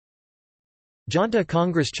Janata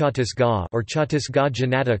Congress Chhattisgarh or Chhattisgarh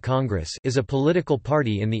Janata Congress is a political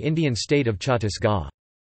party in the Indian state of Chhattisgarh.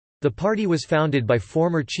 The party was founded by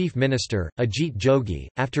former Chief Minister, Ajit Jogi,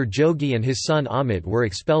 after Jogi and his son Amit were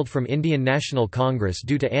expelled from Indian National Congress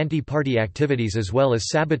due to anti-party activities as well as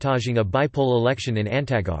sabotaging a bipole election in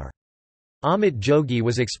Antagare. Amit Jogi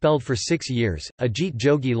was expelled for 6 years. Ajit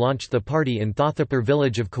Jogi launched the party in Thathapur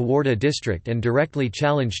village of Kawarda district and directly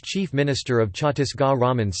challenged Chief Minister of Chhattisgarh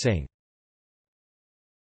Raman Singh.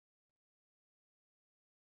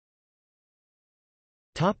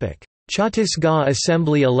 Chhattisgarh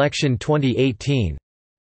Assembly election 2018.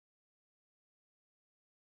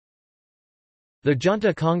 The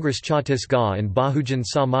Janata Congress Chhattisgarh and Bahujan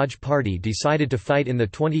Samaj Party decided to fight in the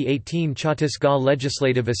 2018 Chhattisgarh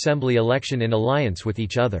Legislative Assembly election in alliance with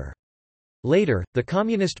each other. Later, the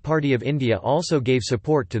Communist Party of India also gave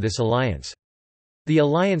support to this alliance. The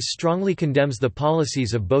alliance strongly condemns the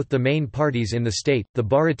policies of both the main parties in the state, the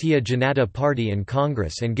Bharatiya Janata Party and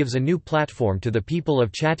Congress, and gives a new platform to the people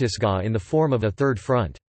of Chhattisgarh in the form of a third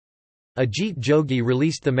front. Ajit Jogi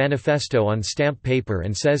released the manifesto on stamp paper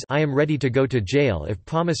and says, "I am ready to go to jail if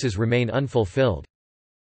promises remain unfulfilled."